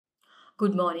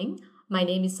Good morning. My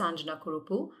name is Sanjana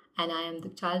Kuruppu, and I am the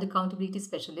Child Accountability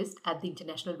Specialist at the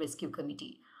International Rescue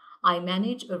Committee. I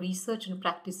manage a research and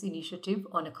practice initiative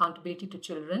on accountability to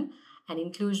children and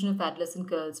inclusion of adolescent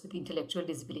girls with intellectual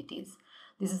disabilities.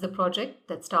 This is a project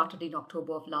that started in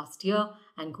October of last year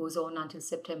and goes on until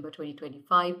September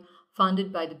 2025,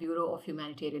 funded by the Bureau of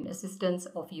Humanitarian Assistance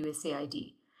of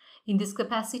USAID. In this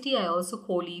capacity, I also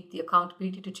co-lead the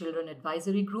Accountability to Children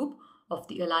Advisory Group of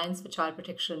the Alliance for Child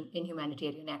Protection in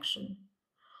Humanitarian Action.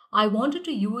 I wanted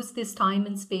to use this time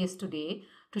and space today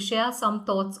to share some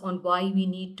thoughts on why we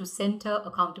need to center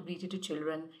accountability to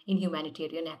children in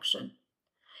humanitarian action.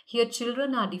 Here,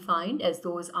 children are defined as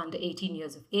those under 18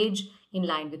 years of age in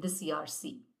line with the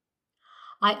CRC.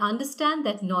 I understand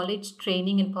that knowledge,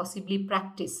 training, and possibly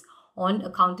practice on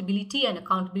accountability and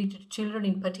accountability to children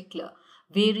in particular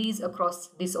varies across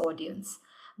this audience.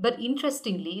 But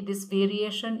interestingly, this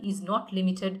variation is not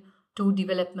limited to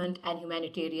development and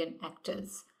humanitarian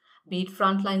actors, be it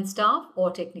frontline staff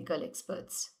or technical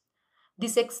experts.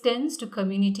 This extends to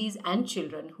communities and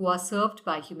children who are served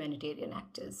by humanitarian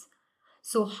actors.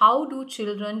 So how do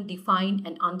children define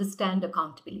and understand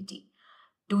accountability?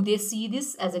 Do they see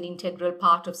this as an integral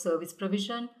part of service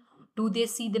provision? Do they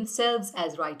see themselves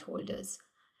as right holders?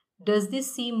 Does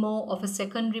this seem more of a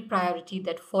secondary priority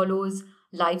that follows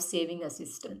life-saving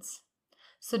assistance?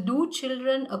 So do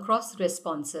children across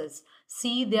responses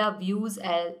see their views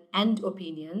and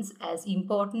opinions as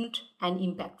important and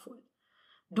impactful?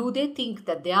 Do they think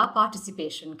that their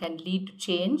participation can lead to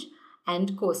change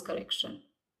and course correction?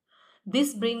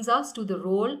 This brings us to the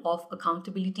role of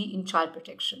accountability in child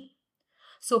protection.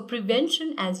 So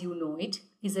prevention, as you know it,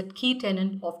 is a key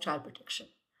tenet of child protection.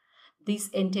 This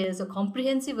entails a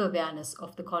comprehensive awareness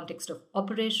of the context of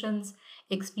operations,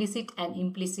 explicit and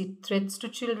implicit threats to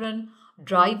children,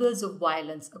 drivers of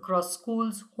violence across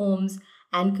schools, homes,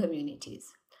 and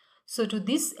communities. So to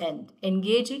this end,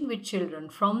 engaging with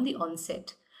children from the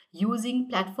onset, using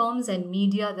platforms and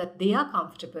media that they are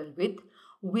comfortable with,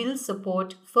 will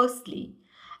support, firstly,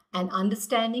 an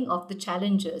understanding of the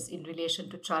challenges in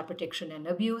relation to child protection and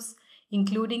abuse,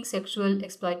 including sexual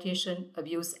exploitation,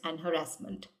 abuse, and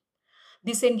harassment.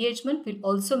 This engagement will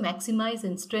also maximize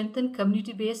and strengthen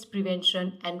community-based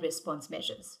prevention and response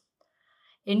measures.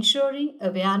 Ensuring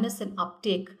awareness and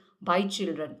uptake by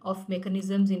children of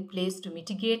mechanisms in place to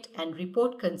mitigate and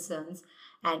report concerns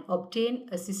and obtain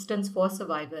assistance for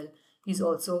survival is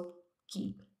also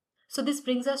key. So this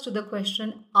brings us to the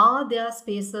question, are there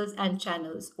spaces and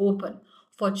channels open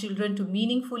for children to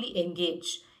meaningfully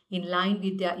engage in line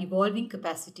with their evolving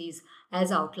capacities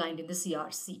as outlined in the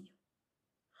CRC?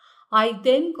 I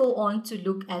then go on to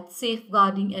look at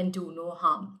safeguarding and do no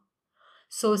harm.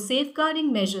 So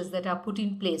safeguarding measures that are put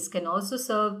in place can also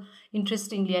serve,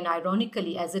 interestingly and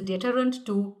ironically, as a deterrent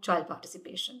to child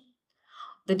participation.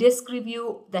 The desk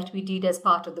review that we did as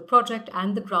part of the project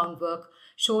and the groundwork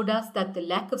showed us that the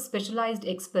lack of specialized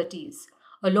expertise,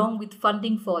 along with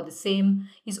funding for the same,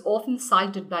 is often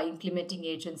cited by implementing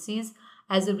agencies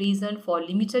as a reason for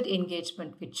limited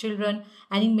engagement with children,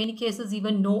 and in many cases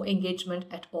even no engagement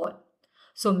at all.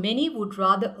 So many would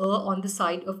rather err on the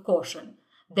side of caution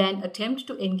than attempt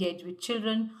to engage with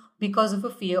children because of a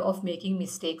fear of making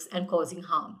mistakes and causing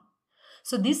harm.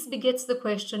 So this begets the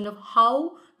question of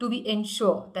how do we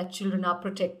ensure that children are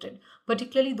protected,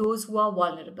 particularly those who are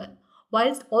vulnerable,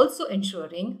 whilst also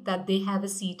ensuring that they have a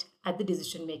seat at the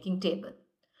decision-making table.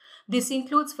 This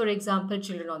includes, for example,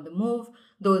 children on the move,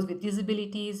 those with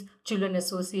disabilities, children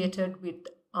associated with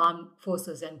armed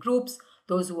forces and groups,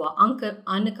 those who are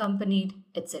unaccompanied,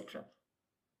 etc.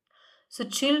 So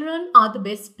children are the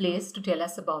best place to tell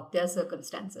us about their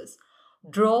circumstances,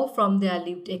 draw from their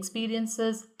lived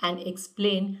experiences, and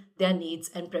explain their needs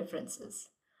and preferences.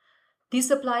 This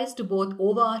applies to both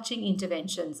overarching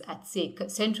interventions at, say,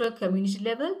 central community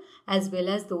level, as well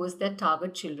as those that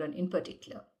target children in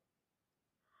particular.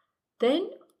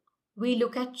 Then we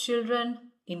look at children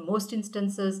in most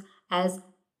instances as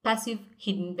passive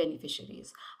hidden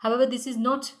beneficiaries. However, this is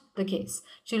not the case.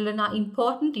 Children are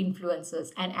important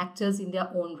influencers and actors in their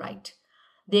own right.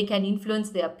 They can influence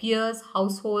their peers,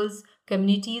 households,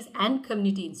 communities, and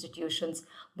community institutions,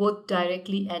 both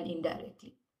directly and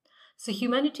indirectly. So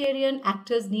humanitarian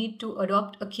actors need to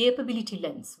adopt a capability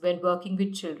lens when working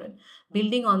with children,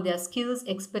 building on their skills,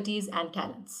 expertise, and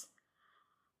talents.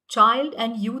 Child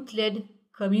and youth-led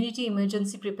community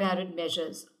emergency preparedness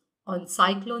measures on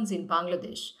cyclones in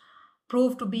Bangladesh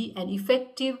proved to be an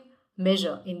effective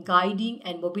measure in guiding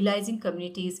and mobilizing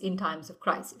communities in times of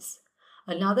crisis.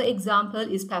 Another example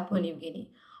is Papua New Guinea,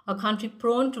 a country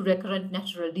prone to recurrent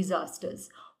natural disasters,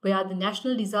 where the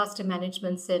National Disaster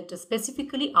Management Center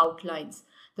specifically outlines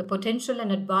the potential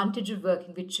and advantage of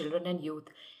working with children and youth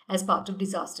as part of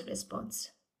disaster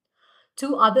response.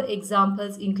 Two other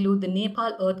examples include the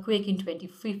Nepal earthquake in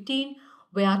 2015,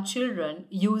 where children,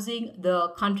 using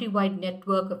the countrywide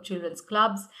network of children's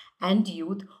clubs and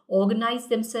youth, organized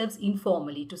themselves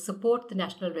informally to support the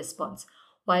national response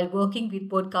while working with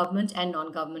both government and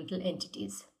non-governmental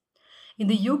entities. In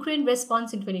the Ukraine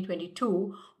response in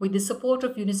 2022, with the support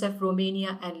of UNICEF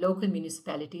Romania and local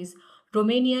municipalities,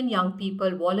 Romanian young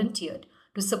people volunteered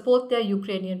to support their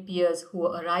Ukrainian peers who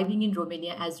were arriving in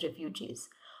Romania as refugees,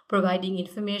 providing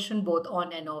information both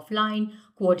on and offline,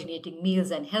 coordinating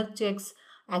meals and health checks,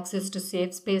 access to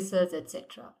safe spaces,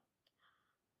 etc.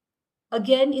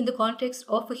 Again, in the context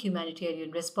of a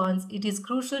humanitarian response, it is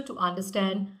crucial to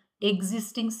understand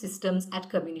existing systems at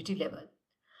community level,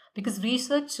 because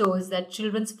research shows that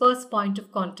children's first point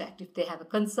of contact, if they have a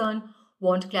concern,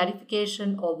 want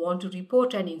clarification, or want to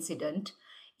report an incident,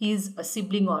 is a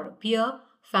sibling or a peer,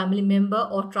 family member,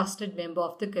 or trusted member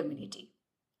of the community.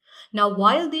 Now,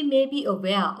 while they may be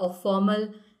aware of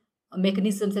formal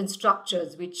mechanisms and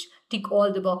structures which tick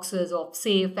all the boxes of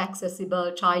safe,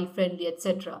 accessible, child-friendly,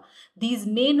 etc., these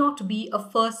may not be a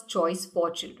first choice for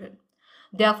children.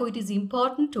 Therefore, it is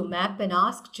important to map and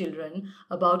ask children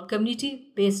about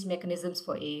community-based mechanisms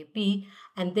for AAP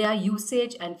and their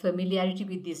usage and familiarity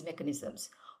with these mechanisms,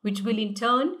 which will in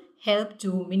turn help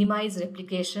to minimize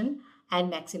replication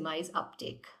and maximize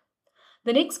uptake.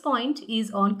 The next point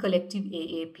is on collective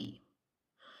AAP.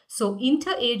 So,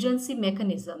 interagency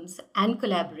mechanisms and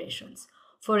collaborations,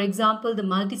 for example, the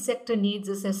multi-sector needs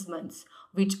assessments,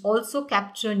 which also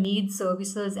capture needs,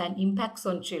 services, and impacts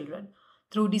on children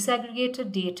through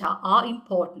disaggregated data, are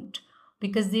important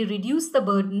because they reduce the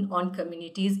burden on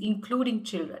communities, including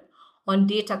children, on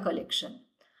data collection.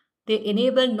 They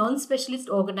enable non-specialist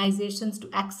organizations to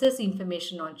access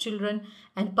information on children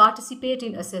and participate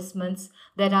in assessments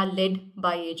that are led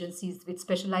by agencies with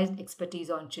specialized expertise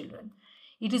on children.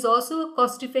 It is also a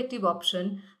cost-effective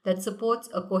option that supports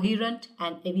a coherent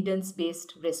and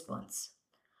evidence-based response.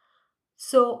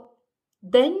 So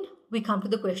then we come to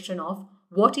the question of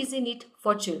what is in it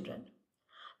for children.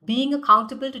 Being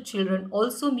accountable to children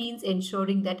also means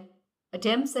ensuring that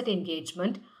attempts at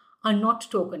engagement are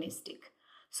not tokenistic.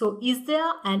 So is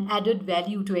there an added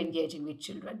value to engaging with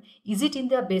children? Is it in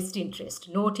their best interest,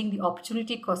 noting the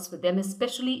opportunity costs for them,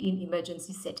 especially in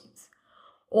emergency settings?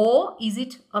 Or is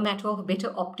it a matter of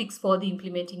better optics for the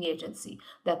implementing agency,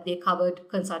 that they covered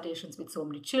consultations with so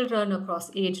many children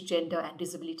across age, gender, and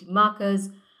disability markers?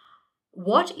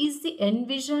 What is the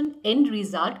envisioned end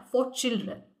result for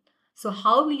children? So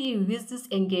how will you use this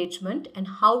engagement and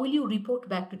how will you report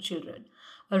back to children?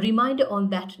 A reminder on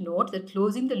that note that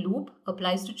closing the loop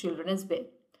applies to children as well.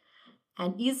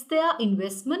 And is their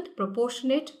investment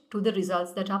proportionate to the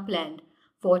results that are planned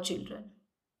for children?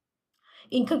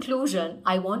 In conclusion,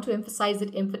 I want to emphasize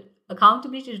that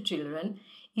accountability to children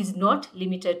is not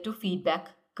limited to feedback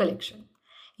collection.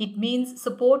 It means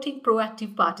supporting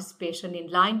proactive participation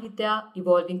in line with their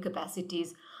evolving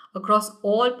capacities across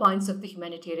all points of the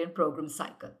humanitarian program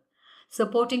cycle,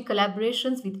 supporting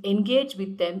collaborations with engage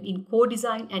with them in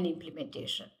co-design and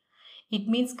implementation. It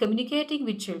means communicating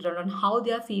with children on how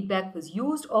their feedback was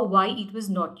used or why it was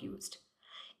not used.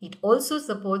 It also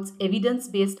supports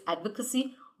evidence-based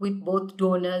advocacy with both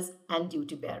donors and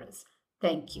duty bearers.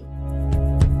 Thank you.